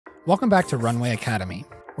Welcome back to Runway Academy.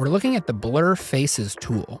 We're looking at the Blur Faces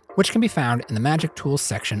tool, which can be found in the Magic Tools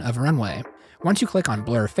section of Runway. Once you click on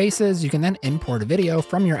Blur Faces, you can then import a video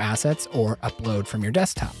from your assets or upload from your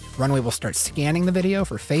desktop. Runway will start scanning the video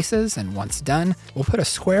for faces, and once done, we'll put a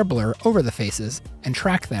square blur over the faces and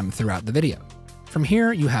track them throughout the video. From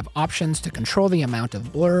here, you have options to control the amount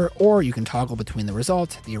of blur, or you can toggle between the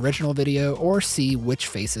result, the original video, or see which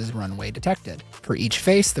faces Runway detected. For each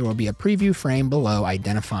face, there will be a preview frame below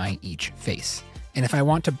identifying each face. And if I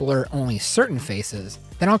want to blur only certain faces,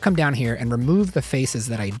 then I'll come down here and remove the faces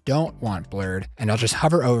that I don't want blurred, and I'll just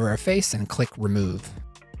hover over a face and click remove.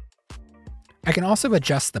 I can also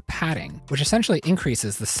adjust the padding, which essentially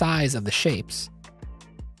increases the size of the shapes.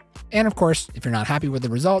 And of course, if you're not happy with the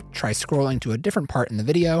result, try scrolling to a different part in the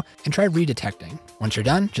video and try redetecting. Once you're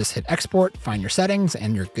done, just hit export, find your settings,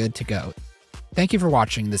 and you're good to go. Thank you for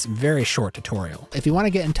watching this very short tutorial. If you want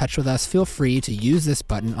to get in touch with us, feel free to use this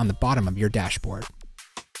button on the bottom of your dashboard.